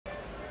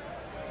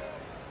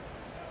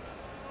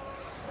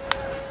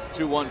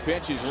2-1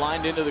 pitch is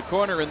lined into the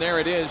corner, and there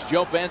it is.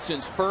 Joe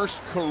Benson's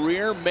first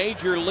career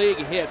major league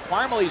hit.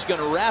 Parmalee's going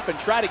to wrap and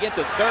try to get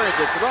to third.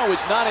 The throw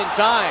is not in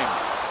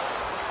time.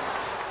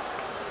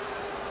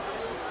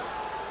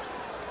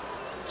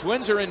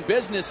 Twins are in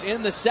business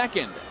in the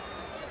second.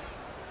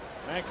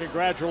 And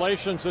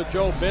congratulations to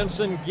Joe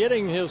Benson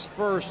getting his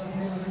first.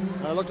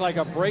 It looked like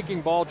a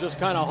breaking ball, just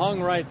kind of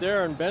hung right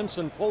there, and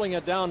Benson pulling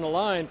it down the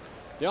line.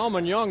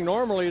 Delmon Young,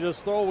 normally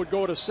this throw would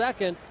go to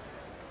second,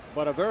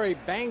 but a very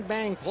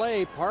bang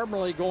play.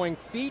 Parmalee going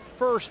feet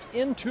first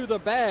into the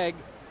bag,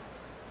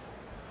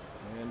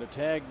 and the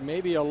tag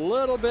maybe a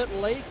little bit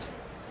late.